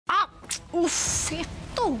উফ,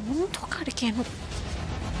 এত অন্ধকার কেন?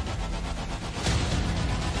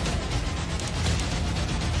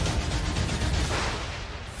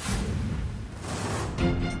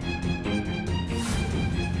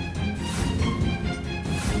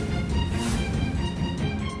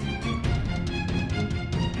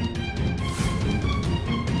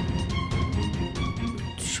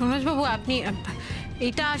 সনোজ বাবু, আপনি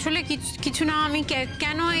এটা আসলে কিছু না। আমি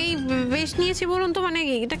কেন এই বেশ নিয়েছি বলুন তো? মানে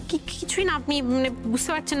এটা কিছুই না, আপনি মানে বুঝতে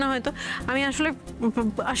পারছেন না হয়তো। আমি আসলে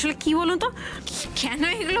আসলে কি বলুন তো, কেন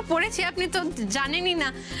এগুলো পড়েছি আপনি তো জানেনই না।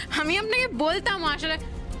 আমি আপনাকে বলতাম আসলে।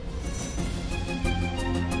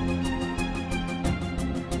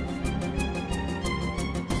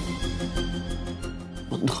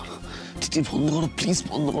 বন্ধ করো দিদি, বন্ধ করো প্লিজ,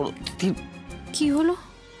 বন্ধ করো দিদি। কি হলো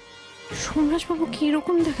সোমরাজ বাবু, কি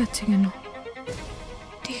রকম দেখাচ্ছে কেন?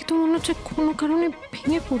 দেখে তো মনে হচ্ছে কোনো কারণে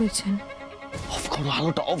ভেঙে পড়েছেন। অফ করো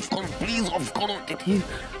আলোটা, অফ করো প্লিজ, অফ করো দিদি।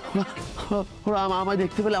 ওরা আমায়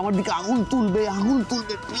দেখতে পেলে আমার দিকে আঙুল তুলবে,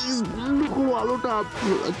 প্লিজ বন্ধ করো আলোটা।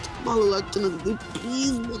 ভালো লাগছে না দিদি,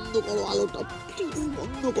 প্লিজ বন্ধ করো আলোটা, প্লিজ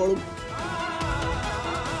বন্ধ করো।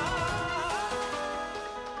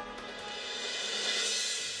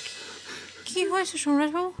 কি হয়েছে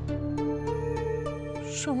সোমরাজ বাবু?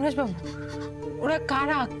 সোমরাজ বাবু, ওরা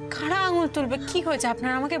কারা কারা আঙুল তুলবে? কি হয়েছে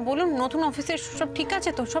আপনার? আমাকে বলুন। নতুন অফিসে সব ঠিক আছে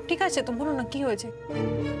তো? সব ঠিক আছে তো? বলুন না কি হয়েছে।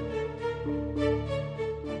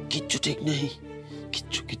 কিচ্ছু ঠিক নেই,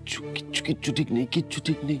 কিচ্ছু কিচ্ছু কিচ্ছু কিচ্ছু ঠিক নেই, কিচ্ছু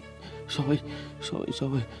ঠিক নেই। সবাই সবাই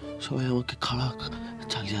সবাই সবাই আমাকে খারাপ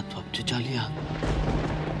জালিয়াত ভাবছে, জালিয়াত।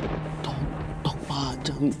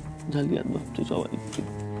 জালিয়াত ভাবছে সবাই।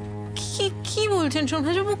 কি কি বলছেন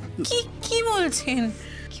সোমরাজ বাবু? কি কি বলছেন?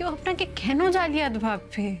 কেউ আপনাকে কেন জালিয়াত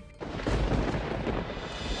ভাববে?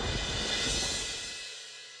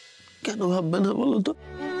 কেন ভাববে না বলো তো?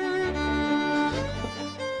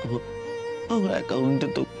 আমার অ্যাকাউন্টে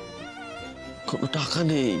তো কোনো টাকা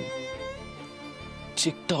নেই,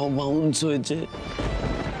 চেকটাও বাউন্স হয়েছে।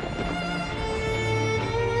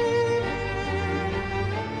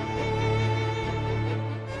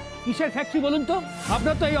 কিসের ফ্যাক্টরি বলুন তো?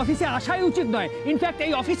 আপনার তো এই অফিসে আসাই উচিত নয়। ইনফ্যাক্ট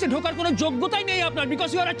এই অফিসে ঢোকার কোনো যোগ্যতাই নেই আপনার, because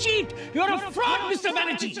you R a cheat, you R a fraud mister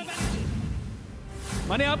Banerjee.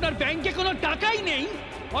 মানে আপনার ব্যাংকে কোনো টাকাই নেই,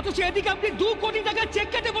 অথচ এদিকে আপনি 2 কোটি টাকা চেক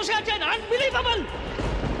কেটে বসে আছেন। আনবিলিভেবল।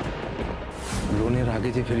 লোনের আগে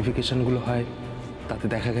যে ভেরিফিকেশনগুলো হয় তাতে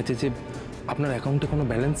দেখা গেছে যে আপনার অ্যাকাউন্টে কোনো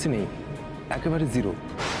ব্যালেন্সই নেই, একেবারে জিরো।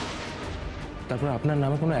 তারপর আপনার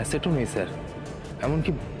নামে কোনো অ্যাসেটও নেই স্যার,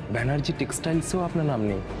 এমনকি ব্যানার্জি টেক্সটাইলসেও আপনার নাম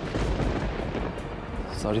নেই।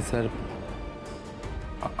 সরি স্যার,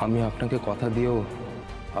 আমি আপনাকে কথা দিয়েও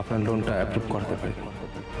আপনার লোনটা অ্যাপ্রুভ করতে পারি।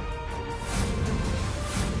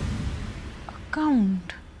 অ্যাকাউন্ট?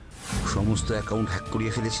 সমস্ত অ্যাকাউন্ট হ্যাক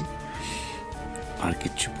করিয়ে ফেলেছি, আর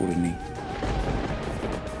কিচ্ছু পড়ে নেই।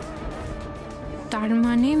 তার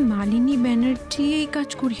মানে মালিনী ব্যানার্জি এই কাজ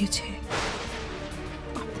করিয়েছে?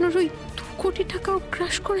 আপনার ওই 2 কোটি টাকাও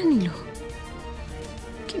ক্রাশ করে নিল?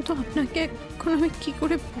 কিন্তু আপনাকে এখন আমি কি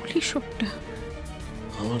করে বলি সবটা?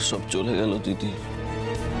 আমার সব চলে গেল দিদি,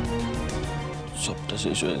 সবটা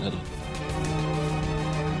শেষ হয়ে গেল,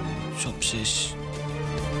 সব শেষ।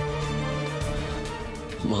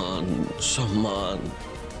 মান সম্মান,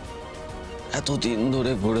 এতদিন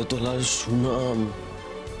ধরে গড়ে তোলার সুনাম,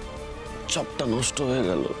 সবটা নষ্ট হয়ে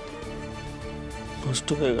গেল, নষ্ট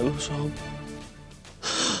হয়ে গেল সব।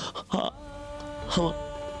 আমার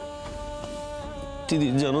দিদি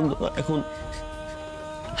জানো তো, এখন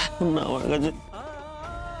না আমার কাছে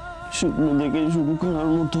শুকনো দেখে শুরু করার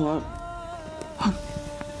মতো আর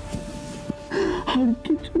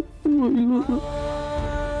কিছু হইল না,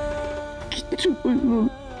 কিচ্ছু হইল না।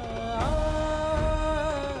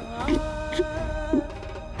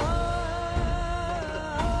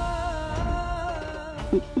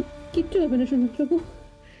 কিচ্ছু হবে না সোমরাজ বাবু,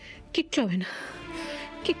 কিচ্ছু হবে না,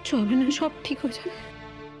 কিচ্ছু হবে না। সব ঠিক হয়ে যাবে,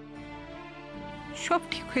 সব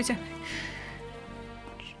ঠিক হয়ে যাবে,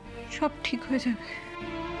 সব ঠিক হয়ে যাবে।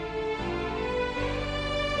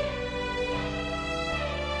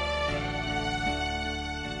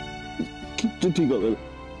 কিচ্ছু ঠিক হবে না,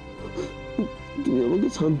 তুমি আমাকে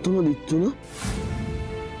সান্ত্বনা দিচ্ছ না?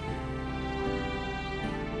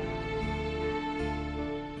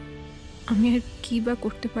 আমি আর কি বা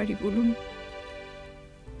করতে পারি বলুন?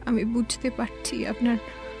 আমি বুঝতে পারছি আপনার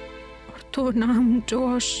অর্থ, নাম,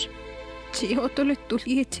 যশ যে অতলে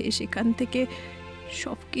তলিয়েছে, সেখান থেকে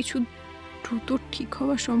সবকিছু দ্রুত ঠিক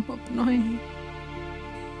হওয়া সম্ভব নয়,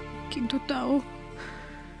 কিন্তু তাও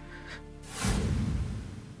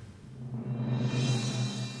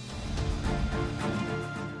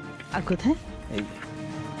আর কোথায়?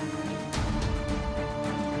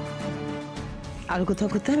 আর কোথাও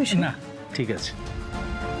করতে হবে? না ঠিক আছে।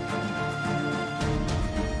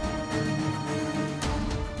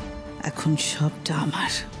 এখন সবটা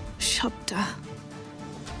আমার, সবটা।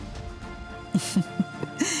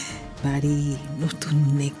 বাড়ি, নতুন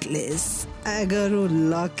নেকলেস, 11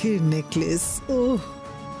 লাখের নেকলেস। ও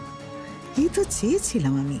এই তো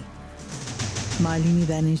চেয়েছিলাম আমি, মালিনী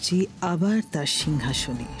ব্যানার্জি আবার তার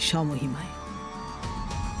সিংহাসনে সমহিমায়।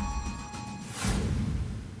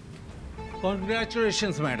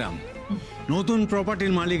 কনগ্রাচুলেশনস ম্যাডাম, নতুন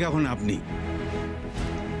প্রপার্টির মালিক এখন আপনি।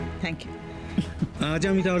 Thank you. আজ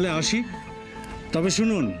আমি তাহলে আসি, তবে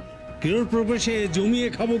শুনুন গৃহপ্রবেশে জমিয়ে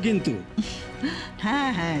খাবো কিন্তু। হ্যাঁ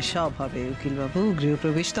হ্যাঁ, সব হবে উকিল বাবু,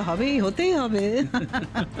 গৃহপ্রবেশ তো হবেই, হতেই হবে।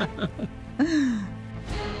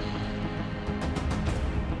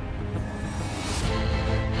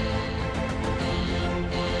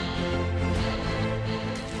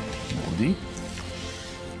 বৌদি,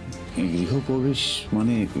 গৃহপ্রবেশ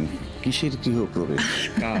মানে কিসের গৃহপ্রবেশ?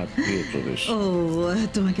 কার গৃহপ্রবেশ? ও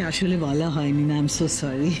তোমাকে আসলে বলা হয়নি না, আই এম সো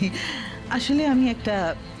সরি। আসলে আমি একটা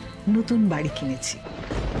নতুন বাড়ি কিনেছি,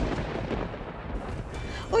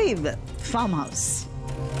 ওই ফার্ম হাউস।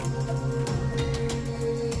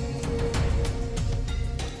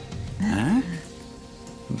 হ্যাঁ,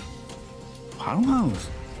 ফার্ম হাউস,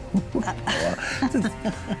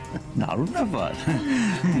 দারুণ ব্যাপার।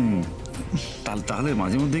 তাহলে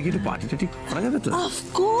মাঝে মধ্যে কি একটু পার্টি টাটি করা যাবে তো?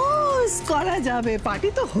 অফকোর্স করা যাবে, পার্টি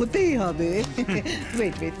তো হতেই হবে।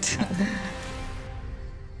 ওয়েট ওয়েট,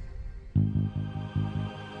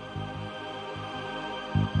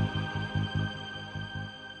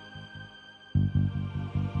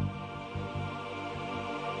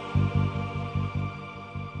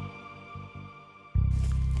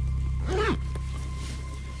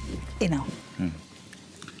 এ নাও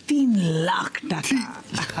 3 লাখ টাকা।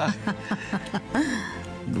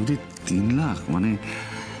 বৌদি 3 লাখ মানে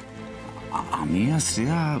আমি আর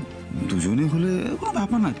শ্রেয়া দুজনে হলে কোনো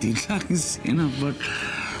ব্যাপার না, 3 lakh is enough. But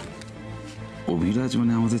Abhiraj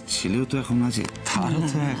মানে আমাদের ছেলেও তো এখন আছে, তারও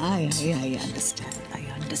তো I understand, I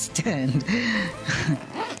understand.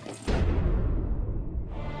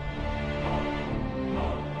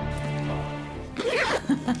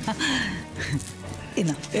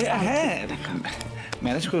 হ্যাঁ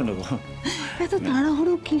ম্যানেজ করে নেবো। এত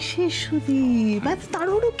তাড়াহুড়ো কিসের সুদীপ, এত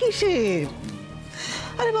তাড়াহুড়ো কিসের?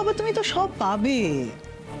 আরে বাবা, তুমি তো সব পাবে।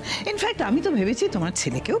 ইনফ্যাক্ট আমি তো ভেবেছি তোমার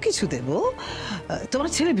ছেলেকেও কিছু দেব। তোমার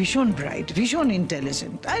ছেলে ভীষণ ব্রাইট, ভীষণ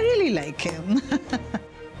intelligent, I really like him.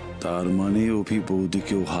 তার মানে অভি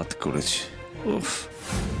বৌদিকেও হাত করেছে, উফ,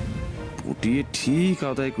 পটিয়ে ঠিক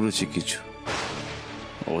আদায় করেছে কিছু।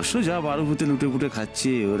 অবশ্য যা বারো ভূতে লুটে পুটে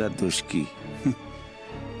খাচ্ছে, ওরা দোষ কি?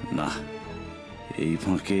 না, এই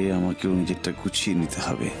ফাঁকে আমাকেও নিজেরটা গুছিয়ে নিতে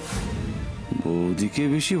হবে। বৌদিকে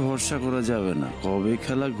বেশি ভরসা করা যাবে না, কবে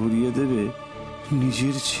খেলা ঘুরিয়ে দেবে।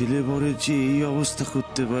 নিজের ছেলে বরের যে এই অবস্থা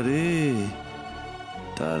করতে পারে,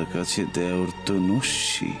 তার কাছে দেওর তো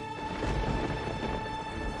নস্যি।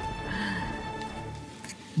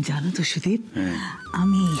 জানো তো সুদীপ,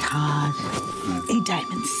 আমি এই হার, এই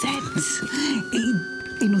ডায়মন্ড সেট,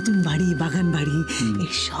 এই নতুন বাড়ি, বাগান বাড়ি,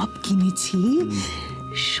 এই সব কিনেছি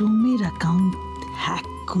সোমের অ্যাকাউন্ট হ্যাক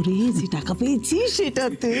করে যে টাকা পেয়েছি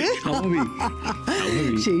সেটাতে।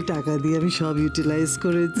 সেই টাকা দিয়ে আমি সব ইউটিলাইজ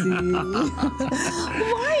করেছি।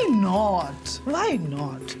 Why not? Why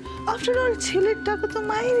not? After all, ছেলের টাকা তো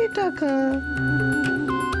মায়েরই টাকা।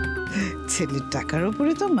 ছেলের টাকার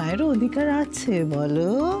উপরে তো মায়েরও অধিকার আছে,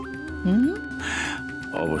 বলো?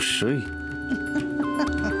 অবশ্যই।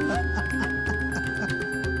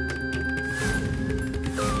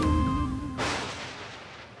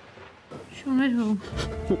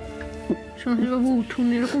 সোমেশবাবু উঠুন,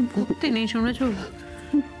 এরকম করতে নেই। সোমেশবাবু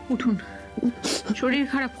উঠুন, শরীর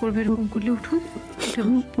খারাপ করবে এরকম করলে। উঠুন,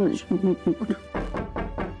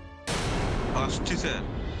 আসছি স্যার।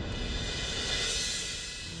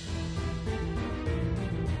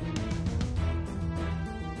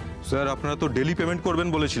 স্যার, আপনারা তো ডেলি পেমেন্ট করবেন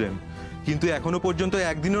বলেছিলেন, কিন্তু এখনো পর্যন্ত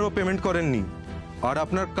একদিনেরও পেমেন্ট করেননি। আর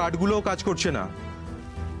আপনার কার্ডগুলোও কাজ করছে না।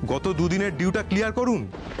 গত দুদিনের ডিউটা ক্লিয়ার করুন।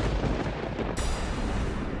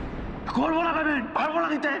 করবো না পেমেন্ট, পারবো না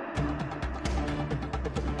দিতে।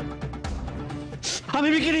 আমি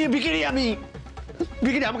আমি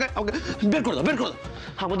আমাকে বের করে দাও, বের করে দাও,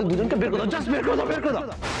 আমাদের দুজনকে বের করে দাও, জাস্ট বের করে দাও, বের করে দাও।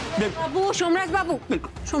 বাবু, সোমরাজ বাবু,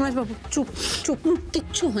 সোমরাজ বাবু, চুপ চুপ,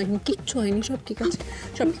 কিচ্ছু হয়নি, কিচ্ছু হয়নি, সব ঠিক আছে,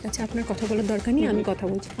 সব ঠিক আছে। আপনার কথা বলার দরকার নেই, আমি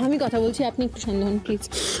কথা বলছি, আপনি একটু শান্ত হন প্লিজ।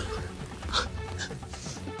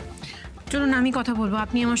 চলুন, আমি কথা বলবো,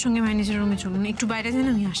 আপনি আমার সঙ্গে ম্যানেজার রুমে চলুন, একটু বাইরে যান,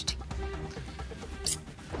 আমি আসছি।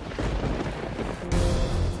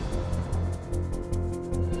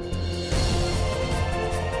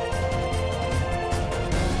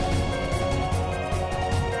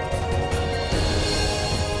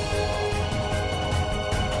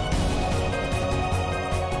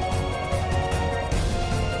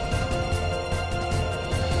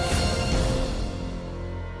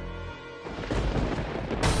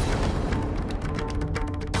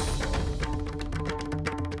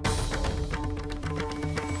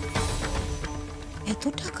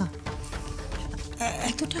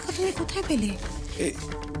 এত টাকা তুমি কোথায় পেলে?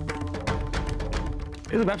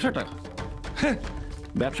 এই তো ব্যবসার টাকা। হ্যাঁ,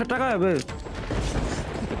 ব্যবসার টাকা।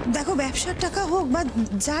 দেখো, ব্যবসার টাকা হোক বা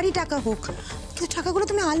যারই টাকা হোক, কিন্তু টাকাগুলো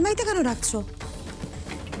তুমি আলমারিতে কেন রাখছো?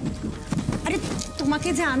 আরে তোমাকে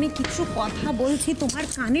যে আমি কিছু কথা বলছি তোমার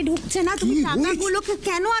কানে ঢুকছে না, তুমি টাকাগুলোকে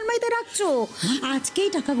কেন আলমারিতে রাখছো? আজকেই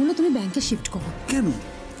টাকাগুলো তুমি ব্যাংকে শিফট করো। কেন?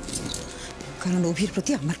 কারণ অভির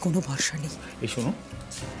প্রতি আমার কোনো ভরসা নেই। এই শোনো,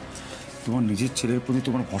 তোমার নিজের ছেলের প্রতি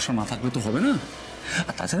তোমার ভরসা না থাকলে তো হবে না।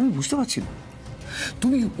 আর তাছাড়া আমি বুঝতে পারছি না,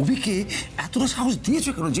 তুমি অভিকে এতটা সাহস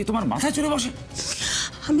দিয়েছো কেন যে তোমার মাথায় চড়ে বসে?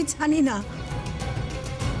 আমি জানি না,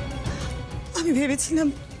 আমি ভেবেছিলাম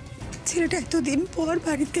ছেলেটা এতদিন পর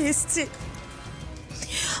বাড়িতে এসছে,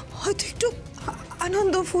 হয়তো একটু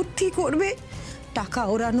আনন্দ ফুর্তি করবে, টাকা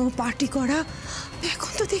ওড়ানো, পার্টি করা।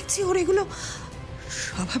 এখন তো দেখছি ওর এগুলো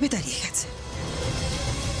স্বভাবে দাঁড়িয়ে গেছে।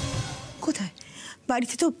 কোথায়?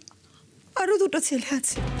 বাড়িতে তো আরো দুটো ছেলে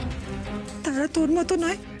আছে, তারা তোর মতো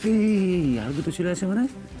নয়। এই আর দুটো ছেলে আছে মানে?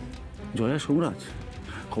 জয়া, সোমরাজ।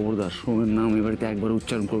 খবরদার সোমের নাম এ বাড়িতে একবার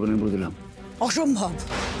উচ্চারণ করবেন আমি বলে দিলাম। অসম্ভব।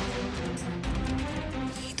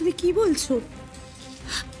 তুমি কি বলছো?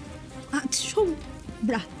 আজ সব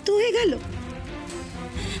রাত হয়ে গেল।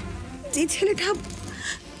 যে ছেলেটা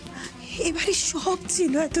এবারে সব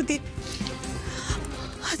ছিল এতদিন,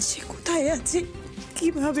 আজ সে কোথায় আছে,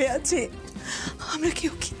 কিভাবে আছে, আমরা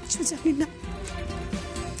কেউ কিচ্ছু জানি না।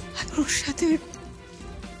 আর ওর সাথে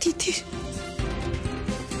দিদির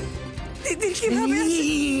কিভাবে আছে?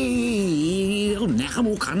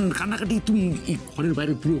 নেখাবো কান্নাকাটি তুমি এই ঘরের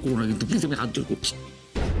বাইরে পুরো করো না কিন্তু, প্লিজ, আমি হাত জোর করছি।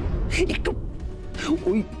 একটু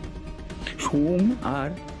ওই সোম আর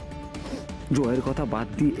জয়ের কথা বাদ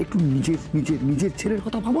দিয়ে একটু নিজের ছেলের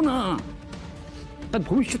কথা ভাবো না। তার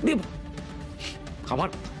ভবিষ্যৎ নিয়ে আবার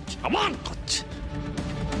খাচ্ছে।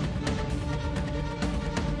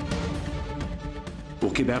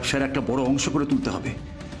 ওকে ব্যবসার একটা বড় অংশ করে তুলতে হবে,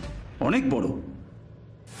 অনেক বড়।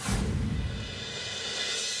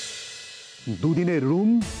 দুদিনের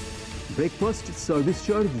রুম, ব্রেকফাস্ট, সার্ভিস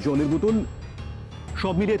চার্জ, জলের বোতল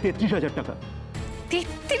সব মিলিয়ে 33,000 টাকা।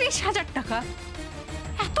 33,000 টাকা?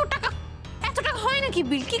 এত টাকা হয় নাকি?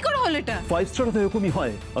 বিল কি করে হলো এটা? 5 স্টার তো এরকমই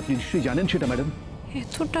হয়, আপনি নিশ্চয়ই জানেন সেটা ম্যাডাম।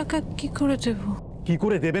 এত টাকা কি করে দেবো? কি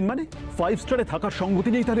করে দেবেন মানে? 5 স্টারে থাকার সঙ্গতি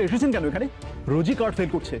নেই, তাহলে এসেছেন কেন এখানে? রোজই কার্ড ফেল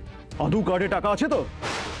করছে, আদৌ কার্ডে টাকা আছে তো?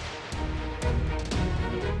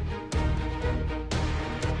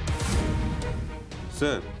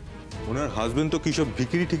 স্যার, ওনার হাজবেন্ড তো কি সব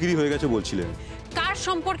ভিকিরি ঠিকিরি হয়ে গেছে বলছিলেন। কার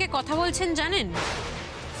সম্পর্কে কথা বলছেন জানেন?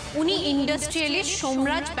 উনি ইন্ডাস্ট্রিয়ালিস্ট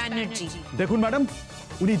সোমরাজ ব্যানার্জি। দেখুন ম্যাডাম,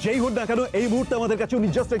 উনি যেই হোক না কেন এই মুহূর্তে আমাদের কাছে উনি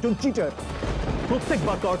জাস্ট একজন চিটার।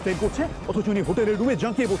 প্রত্যেকবার কার্ড ফেল করছে, অথচ উনি হোটেলের রুমে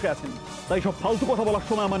জাঁকিয়ে বসে আছেন। তাই সব ফালতু কথা বলার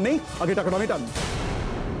সময় আমার নেই, আগে টাকাটা মেটান।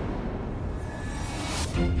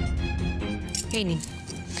 এই নিন,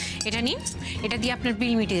 এটা নিন, এটা দিয়ে আপনার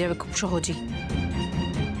বিল মিটে যাবে খুব সহজেই।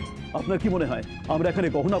 আপনার কি মনে হয় আমরা এখানে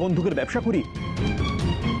গহনা বন্ধুকের ব্যবসা করি?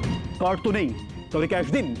 কার্ড তো নেই, তবে ক্যাশ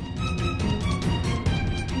দিন।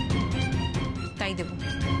 তাই দেব,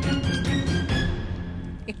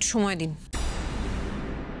 একটু সময় দিন।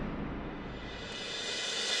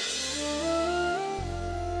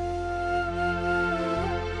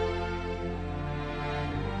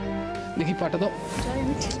 দেখি পাটা দাও।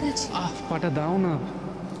 পাটা দাও না।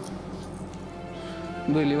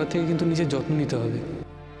 দোয়েল, এবার থেকে কিন্তু নিজের যত্ন নিতে হবে।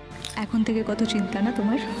 এখন থেকে কত চিন্তা না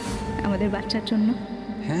তোমার আমাদের বাচ্চার জন্য?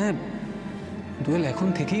 হ্যাঁ দোয়েল, এখন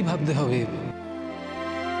থেকেই ভাবতে হবে।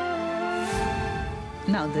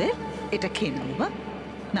 নাও দোয়েল, এটা খেয়ে নাও বাবা,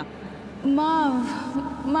 না।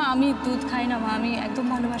 মা আমি দুধ খাই না মা, আমি একদম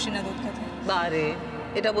ভালোবাসি না দুধ খেতে। বারে,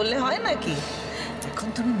 এটা বললে হয় নাকি? এখন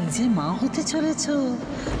তুমি নিজে মা হতে চলেছ।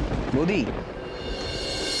 বৌদি,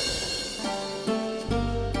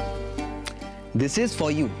 দিস ইজ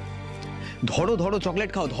ফর ইউ। ধরো ধরো, চকলেট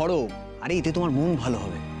খাও, ধরো। আরে এতে তোমার মন ভালো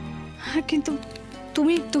হবে। হ্যাঁ, কিন্তু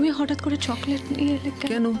তুমি হঠাৎ করে চকলেট নিয়ে এলে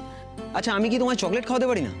কেন? আচ্ছা, আমি কি তোমায় চকলেট খাওয়াতে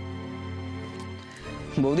পারি না?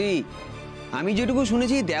 বৌদি, আমি যেটুকু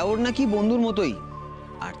শুনেছি দেওর নাকি বন্ধুর মতোই।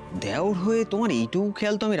 আর দেওর হয়ে তোমার এইটুকু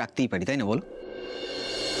খেয়াল তো আমি রাখতেই পারি, তাই না বলো?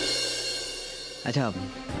 আচ্ছা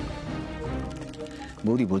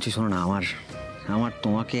বৌদি, বলছি শোনো না, আমার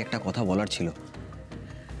তোমাকে একটা কথা বলার ছিল।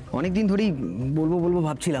 অনেকদিন ধরেই বলবো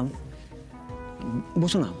ভাবছিলাম।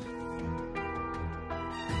 বসো না।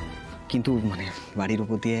 কিন্তু মানে বাড়ির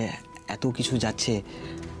উপর দিয়ে এত কিছু যাচ্ছে।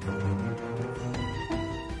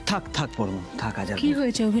 থাক পড়ো, থাক। আজ কি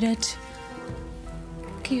হয়েছে অভিরাজ?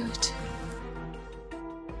 কি হয়েছে?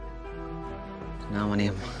 না মানে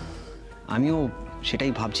আমিও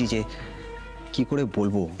সেটাই ভাবছি যে কি করে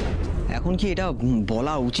বলবো। এখন কি এটা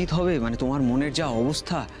বলা উচিত হবে? মানে তোমার মনের যা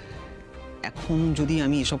অবস্থা, এখন যদি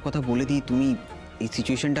আমি এসব কথা বলে দিই, তুমি এই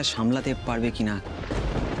সিচুয়েশনটা সামলাতে পারবে কিনা,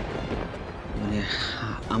 মানে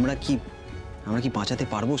আমরা কি বাঁচাতে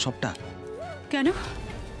পারবো সবটা? কেন,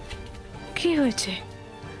 কি হয়েছে?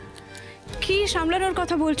 কি সামলানোর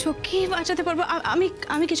কথা বলছো? কি বাঁচাতে পারবো?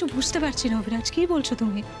 আমি কিছু বুঝতে পারছি না অভিরাজ, কি বলছো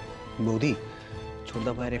তুমি? বৌদি,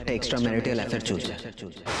 ছোটদা ভাইয়ের একটা এক্সট্রা ম্যারিটাল অ্যাফেয়ার চলছে।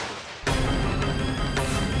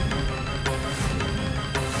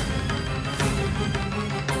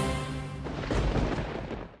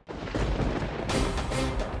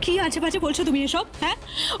 কি আজে বাজে বলছো তুমি এসব? হ্যাঁ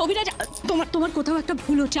অভিরাজ, তোমার কোথাও একটা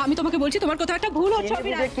ভুল হচ্ছে। আমি তোমাকে বলছি তোমার কোথাও একটা ভুল হচ্ছে।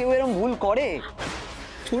 কেউ এরকম ভুল করে?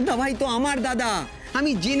 ছোটদা ভাই তো আমার দাদা,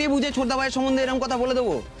 আমি জেনে বুঝে ছোটদা ভাইয়ের সম্বন্ধে এরকম কথা বলে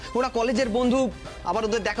দেবো? ওরা কলেজের বন্ধু, আবার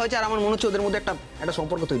ওদের দেখা হয়েছে, আর আমার মনে হচ্ছে ওদের মধ্যে একটা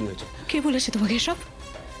সম্পর্ক তৈরি হয়েছে। কে বলেছে তোমাকে এসব?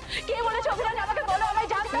 কে বলেছে অভিরাজ? আমাকে বলো, আমায়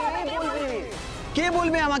জানতে হবে। কে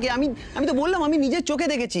বলবে আমাকে? আমি তো বললাম আমি নিজের চোখে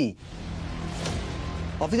দেখেছি।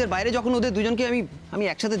 অফিসের বাইরে যখন ওদের দুজনকে আমি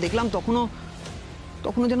একসাথে দেখলাম,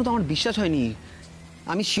 তখনও যেন তো আমার বিশ্বাস হয়নি।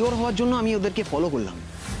 আমি শিওর হওয়ার জন্য আমি ওদেরকে ফলো করলাম।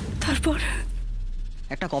 তারপর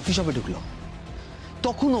একটা কফি শপে ঢুকলো,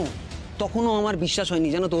 তখনও আমার বিশ্বাস হয়নি,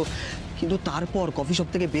 জানো তো। কিন্তু তারপর কফি শপ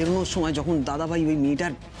থেকে বেরোনোর সময় যখন দাদাভাই ওই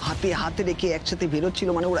মেয়েটার হাতে রেখে একসাথে বেরোচ্ছিল,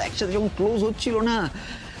 মানে ওরা একসাথে যখন ক্লোজ হচ্ছিল না,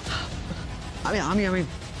 আমি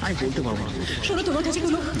বলতে পারবো না। শোনো, তোমার কাছে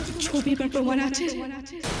কোনো ছবি বা প্রমাণ আছে?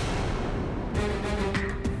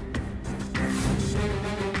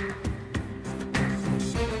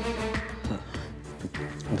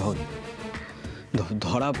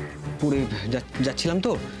 ধরা পড়ে যাচ্ছিলাম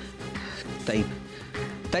তো,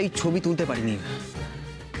 তাই ছবি তুলতে পারিনি।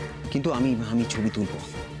 কিন্তু আমি ছবি তুলবো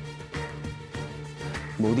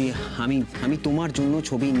বৌদি। আমি তোমার জন্য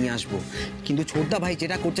ছবি নিয়ে আসবো। কিন্তু ছোটদা ভাই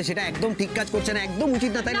যেটা করছে সেটা একদম ঠিক কাজ করছে না, একদম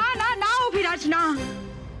উচিত না, তাই না? না অভিরাজ, না,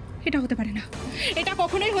 এটা হতে পারে না। এটা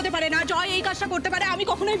কখনোই হতে পারে না। জয় এই কাজটা করতে পারে, আমি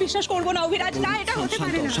কখনোই বিশ্বাস করবো না অভিরাজ। না, এটা হতে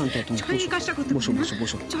পারে না। জয় এই কাজটা করতে পারে না।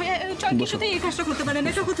 জয় কিছুতেই এই কাজটা করতে পারে না।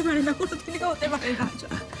 এটা হতে পারে না, কোনোদিনই হতে পারে না।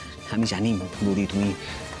 আমি জানি বৌদি,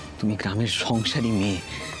 তুমি গ্রামের সংসারী মেয়ে,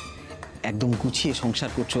 একদম গুছিয়ে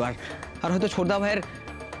সংসার করছো। আর হয়তো ছোটদা ভাইয়ের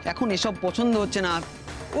এখন এসব পছন্দ হচ্ছে না।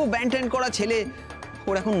 ও ব্যান্ড করা ছেলে,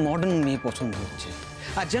 ওর এখন মডার্ন মেয়ে পছন্দ হচ্ছে।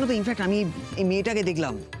 আর জানো তো, ইনফ্যাক্ট আমি এই মেয়েটাকে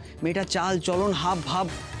দেখলাম, মেয়েটার চাল চলন হাব ভাব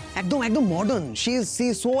একদম modern. She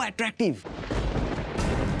is so attractive.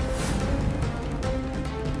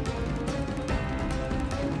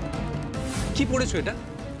 কি পড়েছো এটা?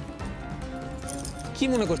 কি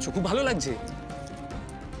মনে করছো খুব ভালো লাগছে?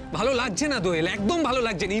 ভালো লাগছে না দোয়েল, একদম ভালো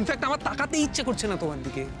লাগছে না। ইনফ্যাক্ট আমার তাকাতে ইচ্ছে করছে না তোমার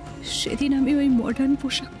দিকে। সেদিন আমি ওই মডার্ন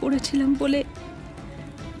পোশাক পরেছিলাম বলে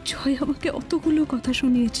জয় আমাকে অতগুলো কথা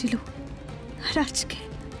শুনিয়েছিল, আর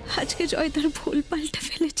আজকে জয় তার ভুল পাল্টে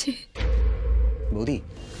ফেলেছে।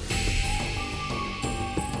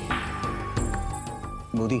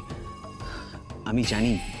 বৌদি, আমি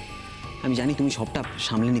জানি তুমি সবটা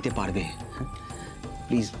সামলে নিতে পারবে।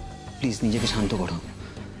 প্লিজ নিজেকে শান্ত করো।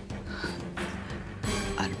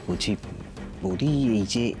 আর বলছি বৌদি, এই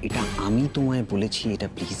যে এটা আমি তোমায় বলেছি, এটা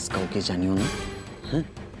প্লিজ কাউকে জানিও না, হ্যাঁ?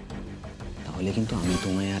 তাহলে কিন্তু আমি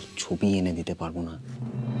তোমায় আর ছবি এনে দিতে পারবো না।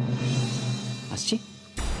 আসছি।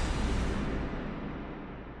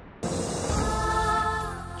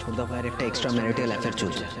 ছোটদা ভাইয়ের একটা এক্সট্রা ম্যারিটাল অ্যাফেয়ার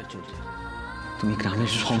চলছে। তুমি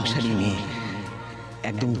গ্রামের সংসারী মেয়ে,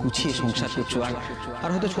 একদম গুছিয়ে সংসার করছো। আর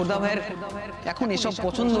হয়তো ছোটদা ভাইয়ের এখন এসব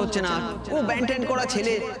পছন্দ হচ্ছে না। ও ব্যান্ড করা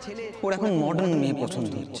ছেলে, ওর এখন মডার্ন মেয়ে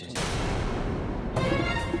পছন্দ হচ্ছে।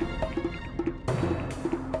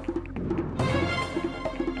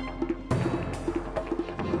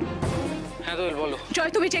 হ্যাঁ দোয়েল বলো।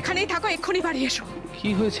 জয়, তুমি যেখানেই থাকো এক্ষুনি বাড়ি এসো। কি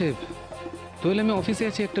হয়েছে দোয়েল? আমি অফিসে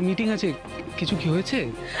আছি, একটা মিটিং আছে। কিছু কি হয়েছে?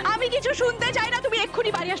 আমি কিছু শুনতে চাই না, তুমি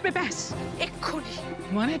এক্ষুনি বাড়ি আসবে, ব্যাস এক্ষুনি।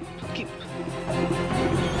 মানে কি,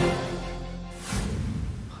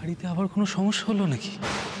 বাড়িতে আবার কোনো সমস্যা হলো নাকি?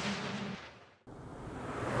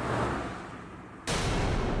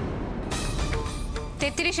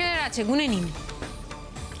 33,000 আছে, গুনে নিন।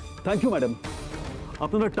 Thank you madam.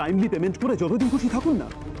 আপনারা টাইমলি পেমেন্ট করে যতদিন খুশি থাকুন না।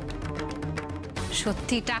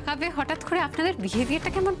 সত্যি টাকা পেয়ে হঠাৎ করে আপনাদের বিহেভিয়ারটা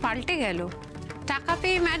কেমন পাল্টে গেল। টাকা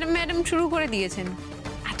পেয়ে ম্যাডাম শুরু করে দিয়েছেন।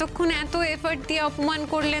 এতক্ষণ এত এফর্ট দিয়ে অপমান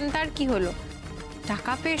করলেন, তার কি হলো?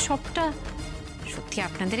 টাকা পেয়ে সবটা। সত্যি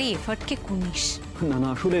আপনাদের এই এফর্টকে কুনিশ। না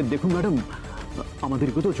আসলে দেখুন ম্যাডাম,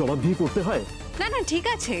 আমাদেরকে তো জবাবদিহি করতে হয়। না ঠিক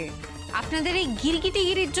আছে, আপনাদের এই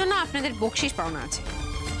গিরগিটিগিরির জন্য আপনাদের বকশিশ পাওনা আছে।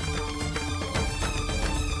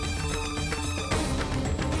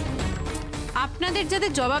 আপনাদের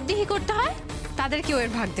যাদের জবাবদিহি করতে হয় তাদেরকেও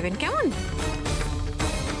এর ভাগ দেবেন, কেমন?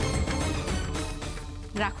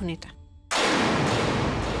 রাখুন এটা।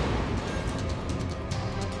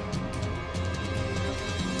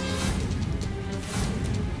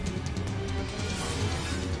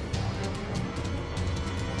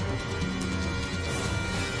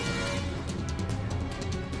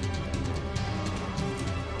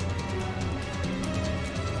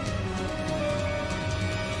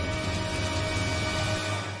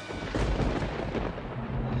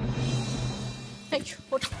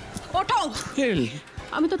 ওঠো।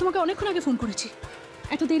 আমি তো তোমাকে অনেকক্ষণ আগে ফোন করেছি,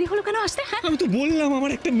 এত দেরি হলো কেন আসতে? হ্যাঁ আমি তো বললাম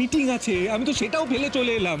আমার একটা মিটিং আছে, আমি তো সেটাও ফেলে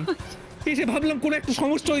চলে এলাম। এসে ভাবলাম কোনো একটা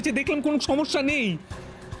সমস্যা হয়েছে, দেখলাম কোনো সমস্যা নেই।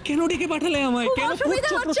 কেন ডেকে পাঠালে আমায়? কেন অসুবিধা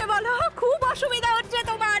হচ্ছে বলো? খুব অসুবিধা হচ্ছে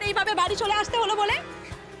তোমার এইভাবে বাড়ি চলে আসতে হলো বলে?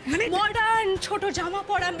 মানে মডার্ন ছোট জামা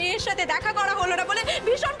পরা মেয়ের সাথে দেখা করা হলো না বলে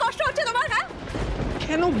ভীষণ কষ্ট হচ্ছে তোমার? হ্যাঁ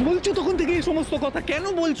কেন বলছো তখন থেকে এই সমস্ত কথা? কেন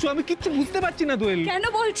বলছো? আমি কিচ্ছু বুঝতে পারছি না দোয়েল। কেন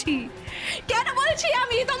বলছি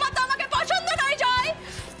আমি? তোমার তো আমাকে পছন্দ নয় জয়।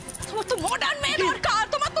 তোমার তো মডার্ন মেয়ে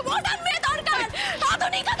দরকার,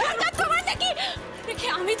 আধুনিকা দরকার তোমার নাকি?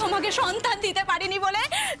 আমি তোমাকে সন্তান দিতে পারিনি বলে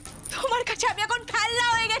তোমার কাছে আমি এখন ফেলনা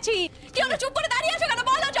হয়ে গেছি। কি হলো, চুপ করে দাঁড়িয়ে আছো কেন?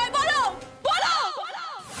 বলো জয়, বলো বলো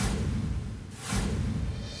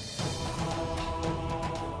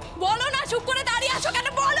বলো না, চুপ করে দাঁড়িয়ে আছো কেন?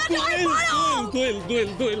 বলো জয়, বলো।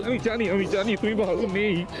 দোয়েল আমি জানি তুমি ভালো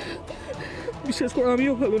নেই, বিশেষ করে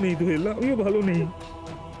আমিও ভালো নেই দোয়েল,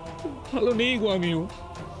 ভালো নেই গো আমিও।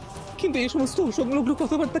 কিন্তু এই সমস্ত সংলগ্ন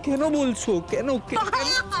কথাবার্তা কেন বলছো? কেন?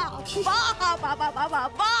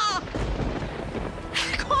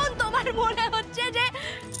 এখন তোমার মনে হচ্ছে যে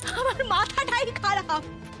আমার মাথাটাই খারাপ।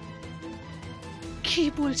 কি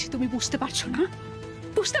বলছি তুমি বুঝতে পারছো না?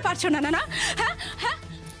 না? হ্যাঁ হ্যাঁ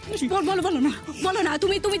বলো না।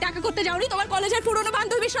 তুমি দেখা করতে যাওনি তোমার কলেজের পুরনো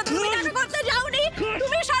বান্ধবীর সাথে? তুমি দেখা করতে যাওনি?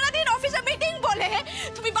 তুমি সারাদিন অফিসে মিটিং বলে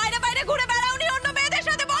তুমি বাইরে ঘুরে বেড়াওনি অন্য মেয়েদের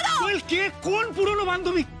সাথে? বলো কে কোন পুরনো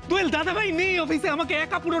বান্ধবী? দোয়েল দাদাভাই নেই অফিসে, আমাকে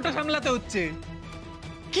একা পুরোটা সামলাতে হচ্ছে।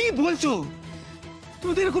 কি বলছো?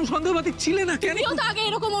 তুমি তো এরকম সন্দেহবাদী ছিলে না কেন? তুমিও তো আগে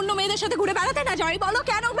এরকম অন্য মেয়েদের সাথে ঘুরে বেড়াতে না জয়? বলো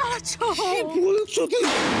কেন বেড়াচ্ছ? কি বলছো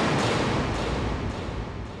তুমি?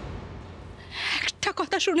 একটা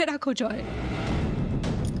কথা শুনে রাখো জয়,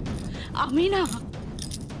 আমি না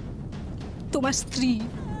তোমার স্ত্রী,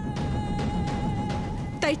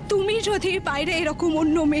 তাই তুমি যদি বাইরে এরকম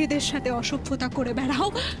অন্য মেয়েদের সাথে অসভ্যতা করে বেড়াও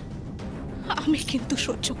আমি কিন্তু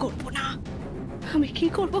সহ্য করব না। আমি কি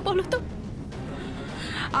করব বলো তো?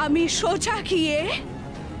 আমি সোজা গিয়ে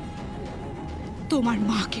তোমার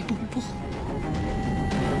মাকে বলবো।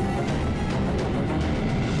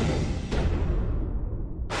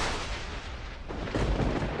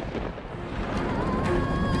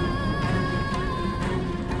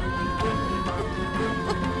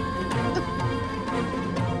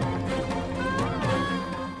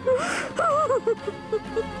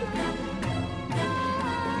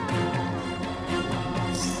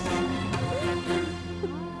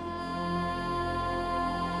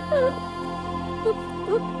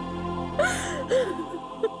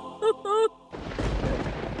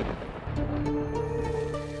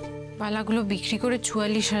 বালাগুলো বিক্রি করে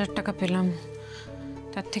 44,000 টাকা পেলাম,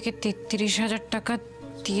 তার থেকে 33,000 টাকা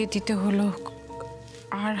দিয়ে দিতে হলো,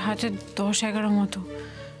 আর হাতে 10-11 মতো।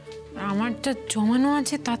 আমার যা জমানো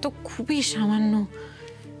আছে তা তো খুবই সামান্য,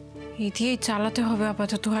 এই দিয়েই চালাতে হবে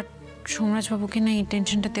আপাতত। আর সোমরাজবাবুকে না এই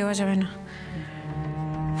টেনশনটা দেওয়া যাবে না।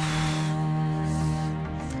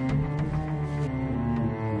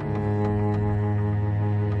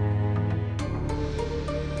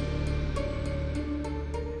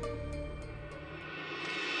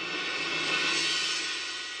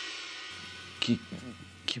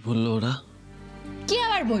 কি বললো ওরা? কি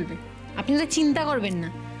আবার বলবে? আপনি তো চিন্তা করবেন না,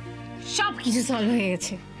 সব কিছু সলভ হয়ে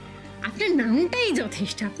গেছে। আপনার নামটাই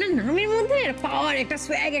যথেষ্ট, আপনার নামের মধ্যে পাওয়ার, একটা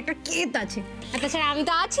সোয়াগ, একটা কেত আছে। আর তাছাড়া আমি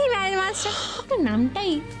তো আছি ম্যারেজ মাস্টার, আপনার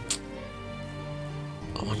নামটাই।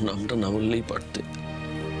 আমার নামটা না বললেই পারতে।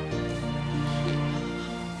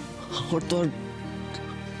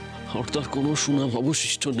 আমার তো আর কোনো সুনাম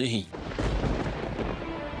অবশিষ্ট নেই।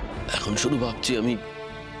 এখন শুধু ভাবছি আমি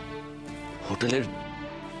হোটেলের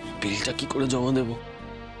বিলটা কি করে জমা দেব।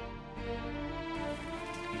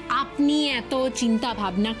 আপনি এত চিন্তা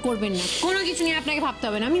ভাবনা করবেন না, কোনো কিছু নিয়ে আপনাকে ভাবতে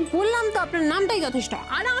হবে না। আমি বললাম তো আপনার নামটাই যথেষ্ট।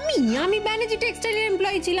 আর আমি ব্যানার্জি টেক্সটাইলের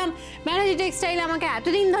এমপ্লয়ি ছিলাম, ব্যানার্জি টেক্সটাইল আমাকে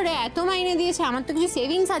এতদিন ধরে এত মাইনে দিয়েছে, আমার তো কিছু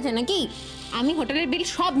সেভিংস আছে নাকি? আমি হোটেলের বিল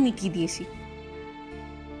সব মিটিয়ে দিয়েছি।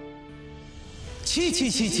 ছি ছি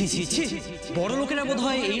ছি ছি ছি ছি, বড় লোকেরা বোধ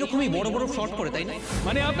হয় এইরকমই বড় বড় ফ্রড করে, তাই না?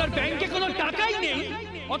 মানে আপনার ব্যাংকে কোনো টাকাই নেই,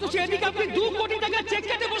 অথচ এদিকে আপনি 2 কোটি টাকা চেক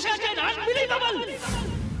কেটে বসে আছেন। আনবিলিভেবল।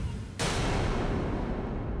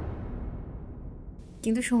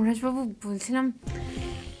 কিন্তু সোমরাজবাবু বলছিলাম,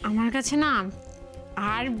 আমার কাছে না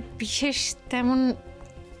আর বিশেষ তেমন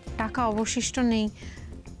টাকা অবশিষ্ট নেই।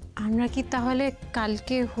 আমরা কি তাহলে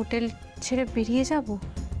কালকে হোটেল ছেড়ে বেরিয়ে যাব?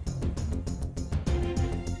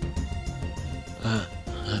 হ্যাঁ,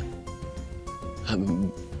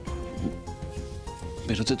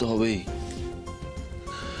 বেরোতে তো হবেই।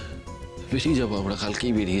 বেরিয়ে যাবো, আমরা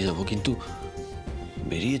কালকেই বেরিয়ে যাব, কিন্তু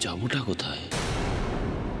বেরিয়ে যাবোটা কোথায়?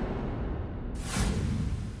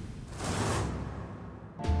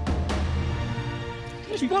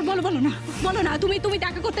 বলছি। বলো না, তুমি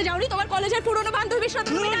দেখা করতে যাওনি? তোমার কলেজের পুরনো বান্ধবীর সাথে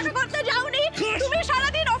তুমি দেখা করতে যাওনি? তুমি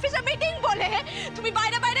সারাদিন অফিসে মিটিং বলে তুমি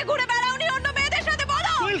বাইরে বাইরে ঘুরে বেড়াওনি অন্য মেয়েদের সাথে?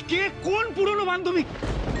 বলো কে কোন পুরনো বান্ধবী?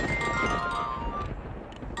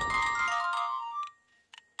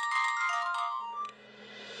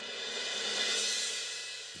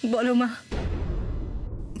 বলো মা।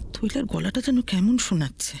 দোয়েলের গলাটা যেন কেমন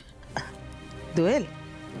শোনাচ্ছে। দোয়েল,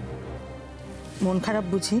 মন খারাপ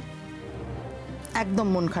বুঝি? একদম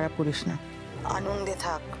মন খারাপ করিস না, আনন্দে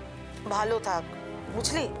থাক, ভালো থাক,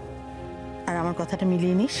 বুঝলি? আর আমার কথাটা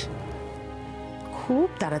মিলিয়ে নিস, খুব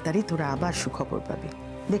তাড়াতাড়ি তোরা আবার সুখবর পাবি,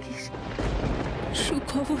 দেখিস।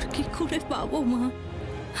 সুখবর কি করে পাবো মা?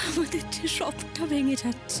 আমাদের যে সবটা ভেঙে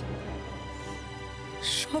যাচ্ছে,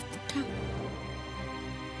 সবটা।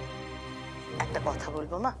 একটা কথা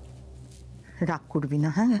বলবো মা, রাগ করবি না?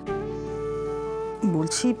 হ্যাঁ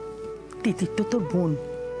বলছি, তিতির তো তোর বোন,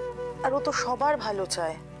 আর ও তো সবার ভালো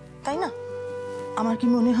চায়, তাই না? আমার কি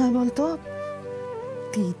মনে হয় বলতো,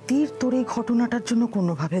 তিতির তোর এই ঘটনাটার জন্য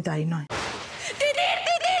কোনোভাবে দায়ী নয়।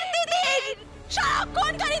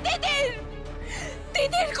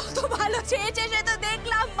 তিতির কত ভালো চেয়েছে সে তো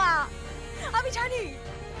দেখলাম মা।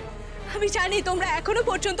 আমি জানি তোমরা এখনো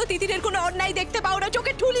পর্যন্ত তিতিরের কোনো অন্যায় দেখতে পাও না,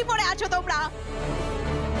 চোখে ঠুলি পড়ে আছো তোমরা।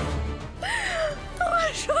 আমার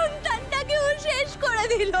সন্তানটাকে ও শেষ করে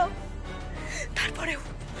দিল।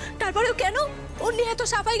 তারপরেও কেন ও নিয়ে এত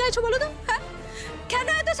সাফাই গাইছো বলো তো? হ্যাঁ, কেন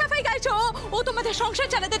এত সাফাই গাইছো? ও তোমাদের সংসার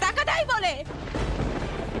চালাতে টাকা দেয় বলে,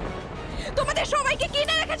 তোমাদের সবাইকে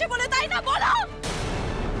কিনে রেখেছে বলে, তাই না? বলো।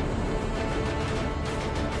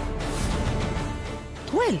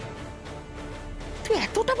 দোয়েল, তুই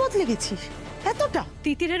এতটা বদলে গেছিস? এতটা?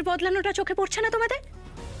 তিতিরের বদলানোটা চোখে পড়ছে না তোমাদের?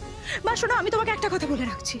 বা শোনো, আমি তোমাকে একটা কথা বলে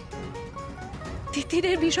রাখছি,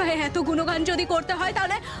 তিতিরের বিষয়ে এত গুণগান যদি করতে হয়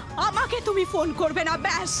তাহলে আমাকে তুমি ফোন করবে না,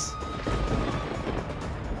 ব্যাস।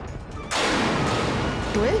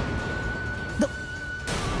 দোয়েল,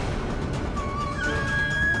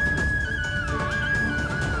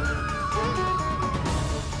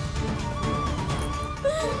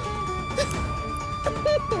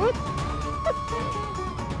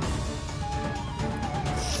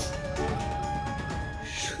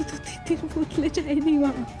 শুধু তিতির বদলে যায়নি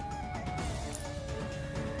মা,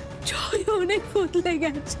 জয় অনেক বদলে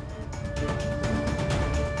গেছে।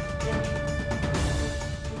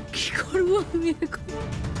 কি করবো আমি এখন?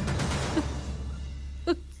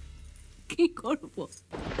 কি করবো?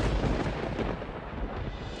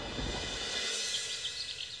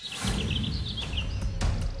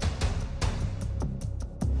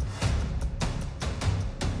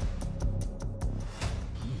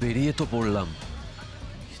 বেরিয়ে তো পড়লাম,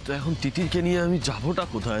 তো এখন তিতিরকে নিয়ে আমি যাবোটা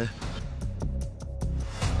কোথায়?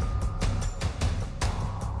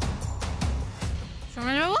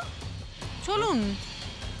 সমাজবাবু, চলুন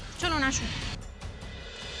চলুন, আসুন।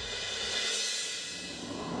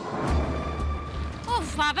 ও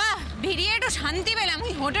বাবা, বেরিয়ে একটু শান্তি পেলাম।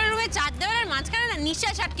 ওই হোটেল রুমে চার দেওয়ালের মাঝখানে না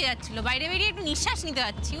নিঃশ্বাস আটকে যাচ্ছিল, বাইরে বেরিয়ে একটু নিঃশ্বাস নিতে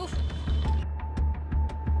পারছি। উফ,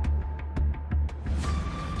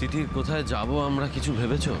 তিতির, কোথায় যাব আমরা কিছু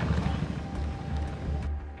ভেবেছো?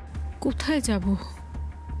 কোথায় যাব?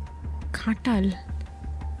 ঘাটাল?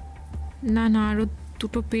 না না, আরো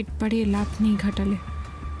দুটো পেট বাড়িয়ে লাভ নেই ঘাটালে।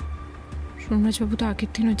 সোমরাজবাবু তো আগের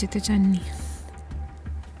দিনও যেতে চাননি।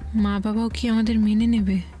 মা বাবাও কি আমাদের মেনে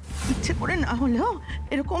নেবে? ইচ্ছে করে না হলেও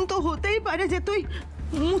এরকম তো হতেই পারে যে তুই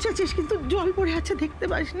মুছেছিস কিন্তু জল পড়ে আছে, দেখতে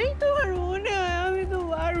পাসনি? তোমার মনে হয় আমি তো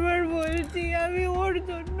বারবার বলছি, আমি ওর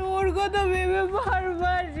জন্য ওর কথা ভেবে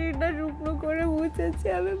বারবার সেটা শুকনো করে মুছেছি,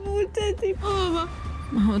 আমি মুছেছি। বাবা,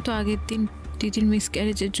 মাও তো আগের দিন তিতির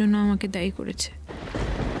মিসক্যারেজের জন্য আমাকে দায়ী করেছে।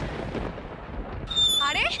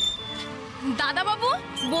 আরে দাদা বাবু,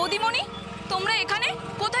 বৌদিমণি, তোমরা এখানে?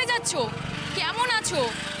 কোথায় যাচ্ছো? কেমন আছো?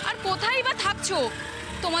 আর কোথায় বা থাকছো?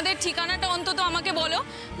 তোমাদের ঠিকানাটা অন্তত আমাকে বলো,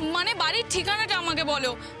 মানে বাড়ির ঠিকানাটা আমাকে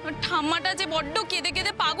বলো। ঠাম্মাটা যে বড্ড কেঁদে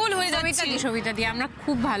কেঁদে পাগল হয়ে যাচ্ছে। সবিতা দি, আমরা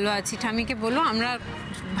খুব ভালো আছি। ঠামিকে বলো আমরা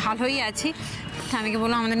ভালোই আছি। ঠামিকে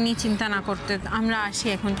বলো আমাদের নিয়ে চিন্তা না করতে, আমরা আসি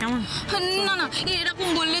এখন, কেমন? না না, এরকম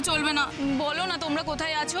বললে চলবে না। বলো না তোমরা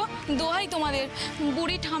কোথায় আছো, দোহাই তোমাদের।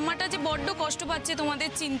 বুড়ি ঠাম্মাটা যে বড্ড কষ্ট পাচ্ছে তোমাদের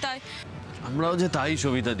চিন্তায়। আমরাও যে তাই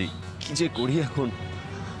সবিতা দি, কি যে করি এখন।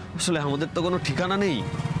 আসলে আমাদের তো কোনো ঠিকানা নেই,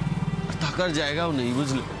 থাকার জায়গাও নেই,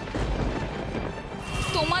 বুঝলে?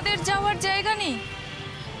 তোমাদের যাওয়ার জায়গা নেই?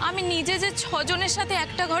 আমি নিজে যে 6 জনের সাথে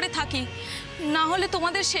একটা ঘরে থাকি, না হলে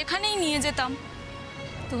তোমাদের সেখানেই নিয়ে যেতাম।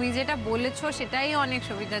 তুমি যেটা বলেছো সেটাই অনেক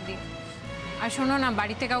সুবিধা দি। আর শোনো না,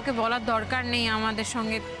 বাড়িতে কাউকে বলার দরকার নেই আমাদের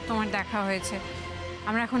সঙ্গে তোমার দেখা হয়েছে।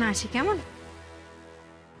 আমরা এখন আসি, কেমন?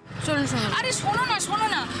 চলুন শোনো। আরে শোনো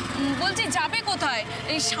না বলছি যাবে কোথায়?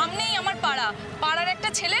 এই সামনেই আমার পাড়ার একটা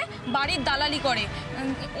ছেলে বাড়ির দালালি করে।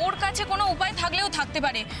 ওর কাছে কোনো উপায় থাকলেও থাকতে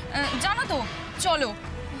পারে, জানো তো। চলো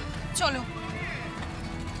চলো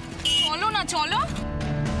চলো না, চলো।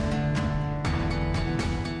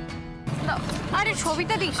 আরে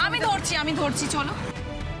ছবিটা দিই। আমি ধরছি, চলো।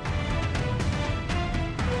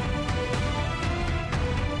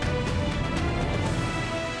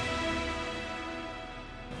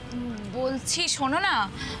 বলছি শোনো না,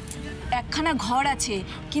 একখানা ঘর আছে,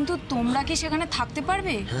 কিন্তু তোমরা কি সেখানে থাকতে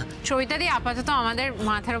পারবে? ছবিটা দিয়ে আপাতত আমাদের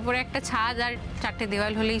মাথার উপরে একটা ছাদ আর 4টে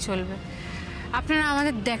দেওয়াল হলেই চলবে। আপনারা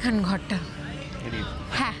আমাদের দেখান ঘরটা।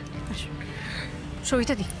 হ্যাঁ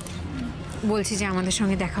ছবিটা দি। বলছি যে আমাদের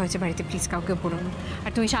সঙ্গে দেখা হয়েছে বাড়িতে, প্লিজ কাউকে বলো না।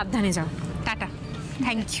 আর তুমি সাবধানে যাও। টাটা।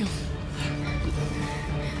 Thank you.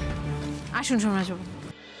 আসুন সোমরাজবাবু।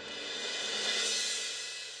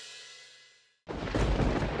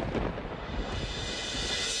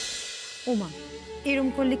 ওমা, এরম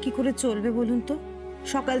করলে কি করে চলবে বলুন তো?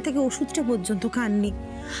 সকাল থেকে ওষুধটা পর্যন্ত খাননি।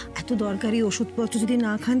 এত দরকারি ওষুধপত্র যদি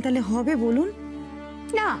না খান তাহলে হবে বলুন?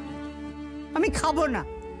 না, আমি খাবো না।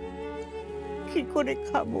 কি করে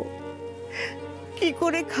খাবো, কি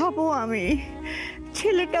করে খাবো আমি?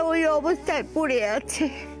 ছেলেটা ওই অবস্থায় পড়ে আছে।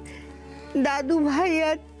 দাদু ভাই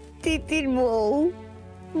আর তিতির বউ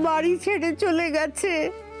বাড়ি ছেড়ে চলে গেছে।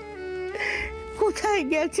 কোথায়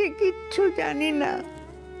গেছে কিচ্ছু জানি না।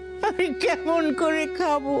 আমি কেমন করে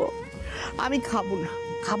খাবো? আমি খাবো না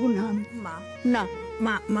আমি। মা না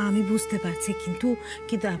মা আমি বুঝতে পারছি,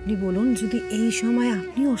 কিন্তু আপনি বলুন, যদি এই সময়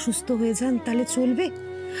আপনি অসুস্থ হয়ে যান তাহলে চলবে?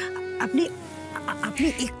 আপনি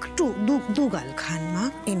একটু দুগাল খান মা,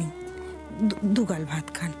 এনে দুগাল ভাত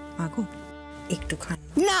খান মাগো, একটু খান।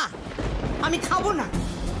 না, আমি খাবো না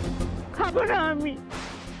আমি।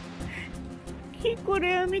 কি করে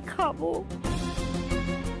আমি খাবো?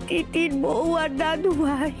 তিতির বউ আর দাদু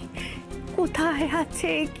ভাই কোথায়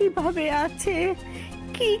আছে, কিভাবে আছে,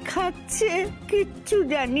 কি খাচ্ছে কিচ্ছু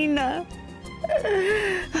জানি না।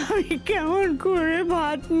 আমি কেমন করে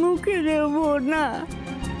ভাত মুখে দেবো? না,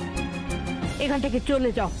 এখান থেকে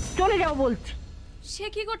চলে যাও বলছি। সে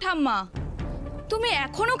কি গো ঠাম্মা, তুমি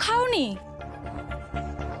এখনো খাওনি?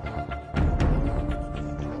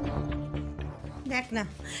 দেখ না,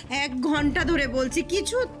 1 ঘন্টা ধরে বলছি,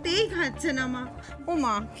 কিছুতেই খাচ্ছে না মা। ও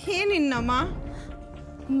মা, খেয়ে নিন না মা।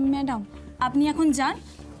 ম্যাডাম আপনি এখন যান,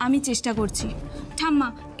 আমি চেষ্টা করছি। ঠাম্মা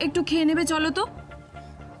একটু খেয়ে নেবে, চলো তো।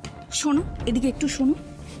 শোনো, এদিকে একটু শোনো,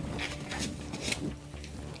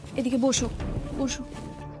 এদিকে বসো।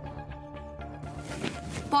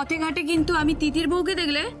 পথে ঘাটে কিন্তু আমি তিতির বউকে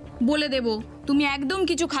দেখলে বলে দেব তুমি একদম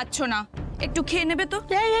কিছু খাচ্ছ না। একটু খেয়ে নেবে তো।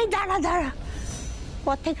 এই দাঁড়া,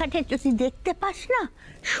 পথে ঘাটে যদি দেখতে পাস না,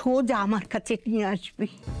 সোজা আমার কাছে নিয়ে আসবি।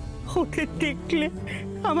 ওকে দেখলে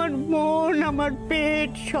আমার মন, আমার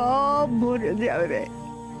পেট সব ভরে যাবে,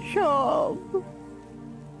 সব।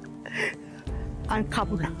 আর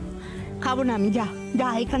খাবো না আমি। যা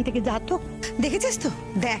এখান থেকে যা তো। দেখেছিস তো,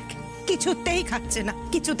 দেখ কিছুতেই খাচ্ছে না,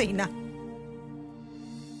 কিছুতেই না।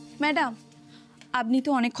 ম্যাডাম আপনি তো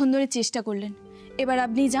অনেকক্ষণ ধরে চেষ্টা করলেন, এবার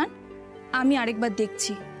আপনি যান, আমি আরেকবার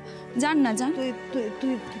দেখছি। যান না, যান।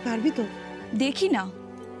 তুই পারবি তো? দেখি না,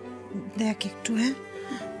 দেখ একটু। হ্যাঁ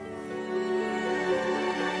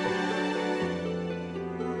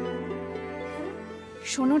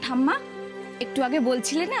শোনো ঠাম্মা, একটু আগে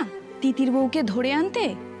বলছিলে না তিতির বউকে ধরে আনতে?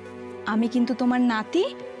 আমি কিন্তু তোমার নাতি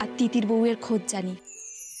আর তিতির বউয়ের খোঁজ জানি।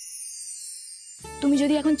 তুমি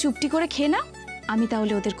যদি এখন চুপটি করে খেয়ে নাও, আমি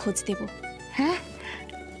তাহলে ওদের খোঁজ দেব। হ্যাঁ,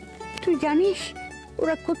 তুই জানিস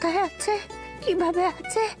ওরা কোথায় আছে, কিভাবে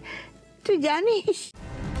আছে? তুই জানিস?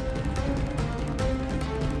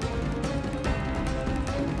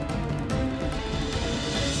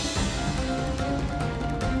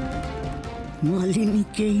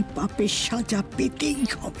 মালিনীকে এই পাপের সাজা পেতেই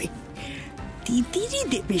হবে। তিতিরই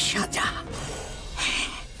দেবে সাজা।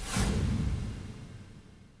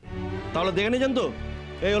 তাহলে দেখে নিয়েছেন তো,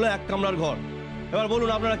 এই হলো 1 কামরার ঘর। এবার বলুন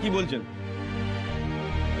আপনারা কি বলছেন?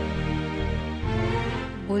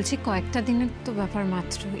 বলছি কয়েকটা দিনের তো ব্যাপার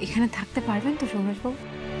মাত্র, এখানে থাকতে পারবেন তো সোমরাজবাবু?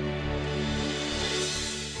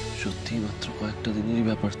 সত্যি মাত্র কয়েকটা দিনেরই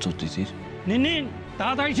ব্যাপার তো তিতির। নিন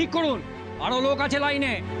তাড়াতাড়ি ঠিক করুন, আরো লোক আছে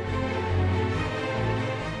লাইনে।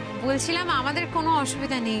 বলছিলাম আমাদের কোনো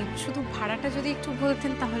অসুবিধা নেই, শুধু ভাড়াটা যদি একটু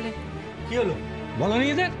বলতেন তাহলে। কি হলো বলো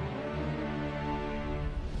নিজেদের?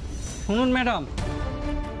 শুনুন ম্যাডাম,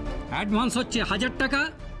 অ্যাডভান্স হচ্ছে 1000 টাকা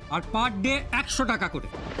আর পার ডে 100 টাকা করে।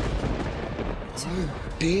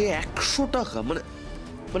 ডে 100 টাকা?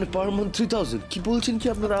 মানে পার মান্থ 3000? কি বলছেন কি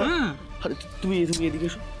আপনারা? আরে তুমি এদিকে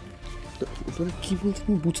এসো। কি বলছো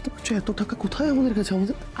তুমি? বুঝতে পারছো এত টাকা কোথায় আমাদের কাছে?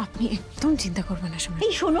 আমাদের আপনি একদম চিন্তা করবেন না সময়।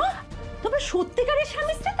 এই শোনো, তবে সত্যিকারের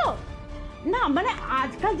স্বামী স্ত্রী তো না? মানে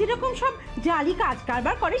আজকাল যেরকম সব জালি কাজ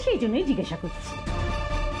কারবার করে সেই জন্যই জিজ্ঞাসা করছি।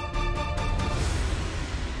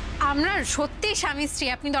 আমরা সত্যি স্বামী স্ত্রী,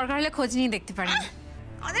 আপনি দরকার হলে খোঁজ নিয়ে দেখতে পারেন।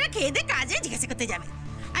 আমাদের খেয়ে দে কাজে জিজ্ঞাসা করতে যাবে।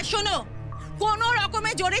 আর শোনো, কোনো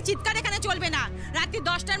রকমের জোরে চিৎকার এখানে চলবে না। রাত্রি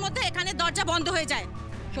 10টার মধ্যে এখানে দরজা বন্ধ হয়ে যায়।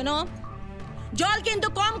 শোনো, জল কিন্তু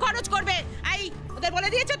কম খরচ করবে। এই ওদের বলে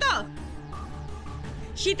দিয়েছো তো?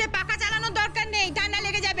 শীতে পাকা চালানোর দরকার নেই, ঠান্ডা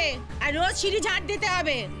লেগে যাবে। আর রোজ সিঁড়ি ঝাড় দিতে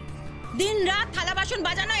হবে। দিন রাত থালা বাসন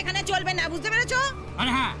বাজানো এখানে চলবে না, বুঝতে পেরেছো?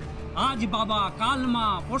 আরে হ্যাঁ, আজ বাবা, কাল মা,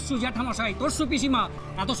 পরশু জ্যাঠামশাই, তরশু পিসিমা,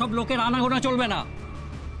 এত সব লোকের আনাগোনা চলবে না।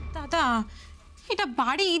 দাদা, এটা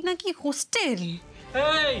বাড়ি নাকি হোস্টেল?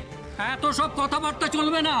 এই এত সব কথাবার্তা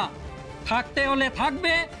চলবে না। থাকতে হলে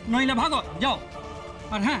থাকবে, নইলে ভাগো, যাও।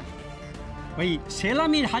 আর হ্যাঁ, ওই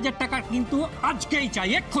সেলামির 1000 টাকা কিন্তু আজকেই চাই,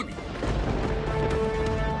 এক্ষুনি।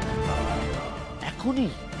 এখনই?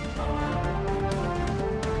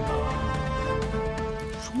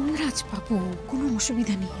 সোমরাজ বাবু, কোনো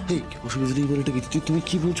অসুবিধা নেই। অসুবিধা নেই বলে তুমি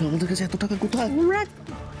কি বলছো? আমাদের কাছে এত টাকা কোথায়?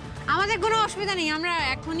 আমাদের কোনো অসুবিধা নেই, আমরা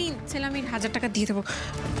এখনই সেলামির 1000 টাকা দিয়ে দেবো।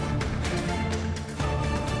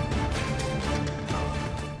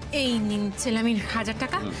 এই নিন সেলামির 1000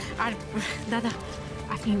 টাকা। আর দাদা,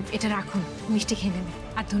 আপনি এটা রাখুন, মিষ্টি খেয়ে নেবেন।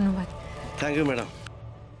 আর ধন্যবাদ। Thank you madam.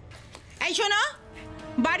 এই শোনো,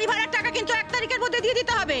 বাড়ি ভাড়ার টাকা কিন্তু 1 তারিখের মধ্যে দিয়ে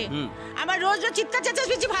দিতে হবে। আমার রোজ রোজ চিৎকার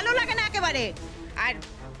চেঁচামেচি ভালো লাগে না একেবারে। আর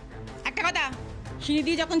একটা কথা, সিঁড়ি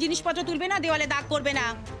দিয়ে যখন জিনিসপত্র তুলবে না, দেওয়ালে দাগ করবে না,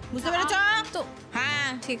 বুঝতে পেরেছো তো? হ্যাঁ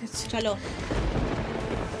ঠিক আছে, চলো।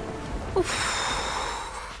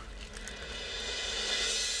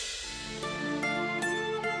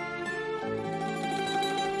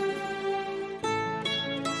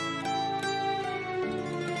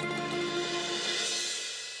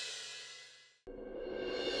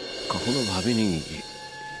 কখনো ভাবিনি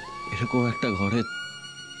এরকম একটা ঘরে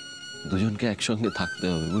দুজনকে একসঙ্গে থাকতে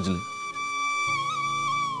হবে, বুঝলে?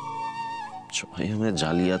 সবাই আমায়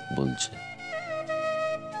জালিয়াত বলছে।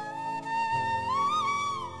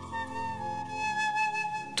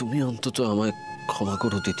 তুমি অন্তত আমায় ক্ষমা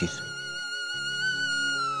করো দিদি।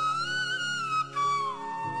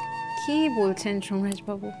 কি বলছেন সোমরাজ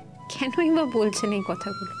বাবু? কেনই বা বলছেন এই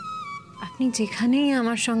কথাগুলো? আপনি যেখানেই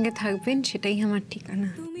আমার সঙ্গে থাকবেন সেটাই আমার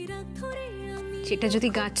ঠিকানা। সেটা যদি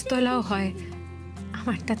গাছতলাও হয়,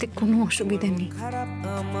 আমার তাতে কোনো অসুবিধা নেই।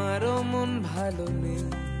 আমারও মন ভালো নেই।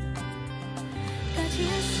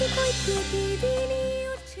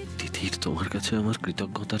 দিদির তোমার কাছে আমার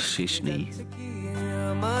কৃতজ্ঞতার শেষ নেই।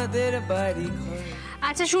 আমাদের বাড়ি।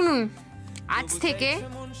 আচ্ছা শুনুন, আজ থেকে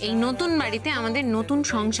এই নতুন বাড়িতে আমাদের নতুন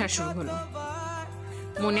সংসার শুরু হলো।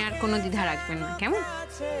 মনে আর কোনো দ্বিধা রাখবেন না, কেমন?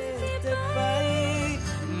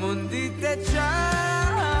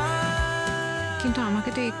 কিন্তু আমাকে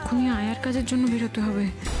তো এক্ষুনি আয়ার কাজের জন্য বেরোতে হবে।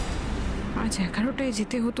 আজ 11টায়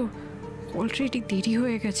যেতে হতো, অলরেডি দেরি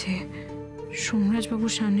হয়ে গেছে।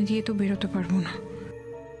 সোমরাজবাবুর সামনে দিয়ে তো বেরোতে পারবো না।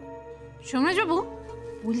 সোমরাজবাবু,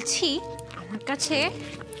 বলছি আমার কাছে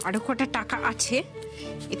আরো কটা টাকা আছে,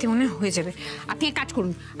 এতে মনে হয়ে যাবে। আপনি এক কাজ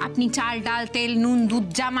করুন, আপনি চাল ডাল তেল নুন দুধ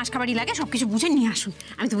যা মাস খাবারই লাগে সবকিছু বুঝে নিয়ে আসুন।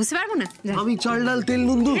 আমি তো বুঝতে পারবো না। আমি চাল ডাল তেল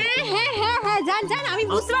নুন দুধ? হ্যাঁ হ্যাঁ হ্যাঁ হ্যাঁ, যান যান, আমি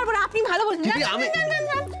বুঝতে পারবো না, আপনি ভালো বলছেন।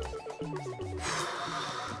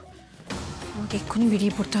 আমাকে এক্ষুনি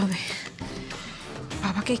বেরিয়ে পড়তে হবে।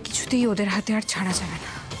 বাবাকে কিছুতেই ওদের হাতে আর ছাড়া যাবে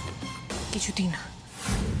না, কিছুতেই না।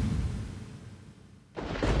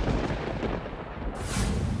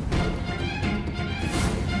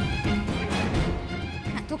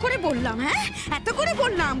 এত করে বললাম, হ্যাঁ এত করে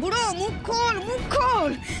বললাম, বুড়ো মুখ খোল মুখ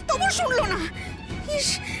খোল, তবু শুনলো না। ইস,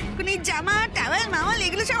 এই জামা টাওয়েল মাওয়াল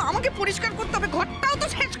এগুলো সব আমাকে পরিষ্কার করতে হবে। ঘরটাও তো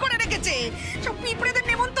শেষ করে রেখেছে, সব পিঁপড়েদের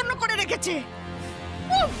নেমন্তন্ন করে রেখেছে।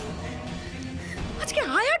 আজকে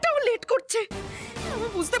আয়াটাও লেট করছে। আমি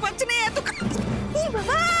বুঝতে পারছি না এত। এই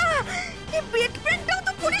বাবা, এই বেড প্যানটাও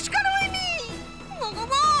তো পরিষ্কার হয়নি।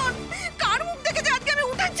 ভগবান, কার মুখ দেখে যে আজকে আমি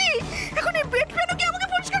উঠেছি। এখন এই বেড প্যানও কি আমাকে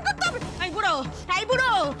পরিষ্কার করতে হবে? এই বুড়ো, এই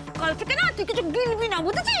বুড়ো, কাল থেকে না তুই কিছু গিলবি না,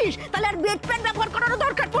 বুঝেছিস? তাহলে আর বেড প্যান ব্যবহার করারও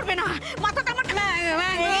দরকার পড়বে না। মাথাটা আমার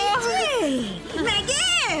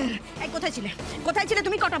কোথায় ছিলে? কোথায় ছিলে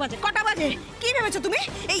তুমি? কটা বাজে? কটা বাজে? কি ভেবেছো তুমি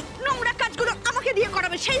এই নোংরা কাজগুলো আমাকে দিয়ে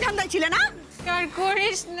করাবে সেই ধান্দায় ছিলে না? আর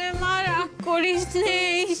করিস নে মা, রাগ করিস নে।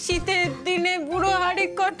 এই শীতের দিনে বুড়ো হাড়ি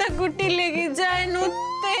কটাকুটি লেগে যায়,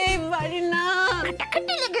 নড়তেই পারি না।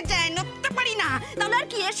 কাটাকাটি লেগে যায়, নড়তে পারি না। তাহলে আর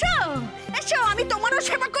কি, এসো এসো, আমি তোমারও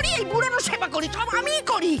সেবা করি, এই বুড়োরও সেবা করি, সব আমিই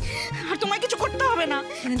করি। আর তোমায় কিছু করতে হবে না।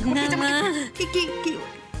 কি কি কি?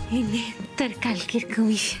 এই নে তোর কালকের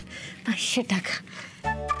কমিশন 500 টাকা।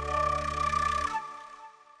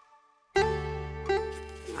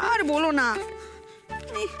 আর বলো না,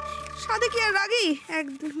 সাদে কি আর রাগি,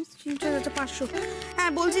 একদম 500।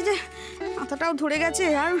 হ্যাঁ বলছি যে মাথাটাও ধরে গেছে,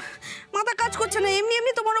 আর মাথা কাজ করছে না। এমনি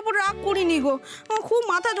এমনি তোমার ওপর রাগ করিনি গো, আমার খুব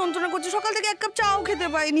মাথা যন্ত্রণা করছে, সকাল থেকে 1 কাপ চাও খেতে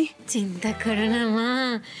পাইনি। চিন্তা করো না মা,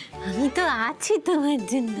 আমি তো আছি তোমার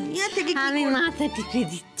জন্য। আমি মাথা টিপে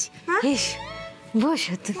দিচ্ছি। এসো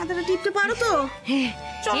বসো তো। মাথাটা টিপতে পারো তো?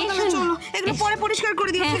 চলো তাহলে চলো, এগুলো পরে পরিষ্কার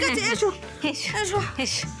করে দিও, ঠিক আছে? এসো এসো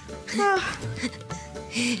এসো।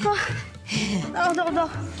 দাও দাও দাও,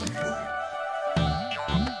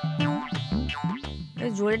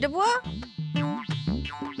 জোরে টেপো।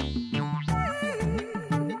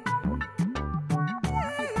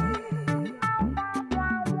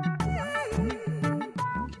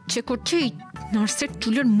 ইচ্ছে করছে এই নার্সের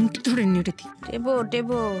চুলের মুঠি ধরে নেড়ে দিই। টেপো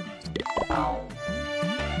টেপো।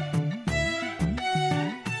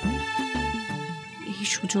 এই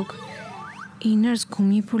সুযোগ, এই নার্স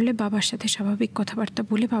ঘুমিয়ে পড়লে বাবার সাথে স্বাভাবিক কথাবার্তা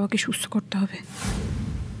বলে বাবাকে সুস্থ করতে হবে।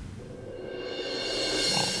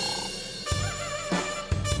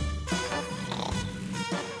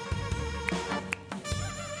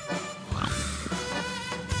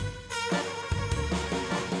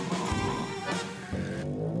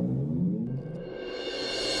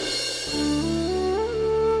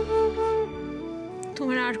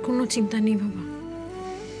 তোমার আর কোনো চিন্তা নেই বাবা,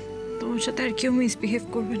 তোমার সাথে আর কেউ মিসবিহেভ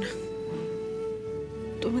করবে না।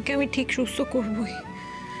 তোমাকে আমি ঠিক সুস্থ করবই,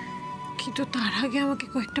 কিন্তু তার আগে আমাকে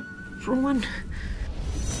কয়েকটা প্রমাণ।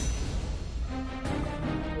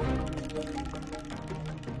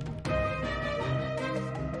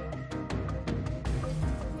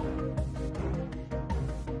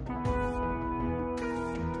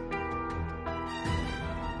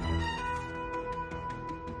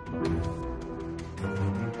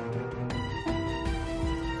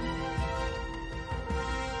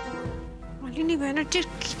 মালিনী ব্যানার্জির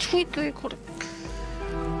কিছুই তুই করে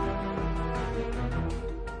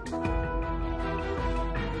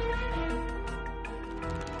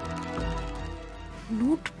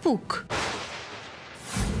নোটবুক।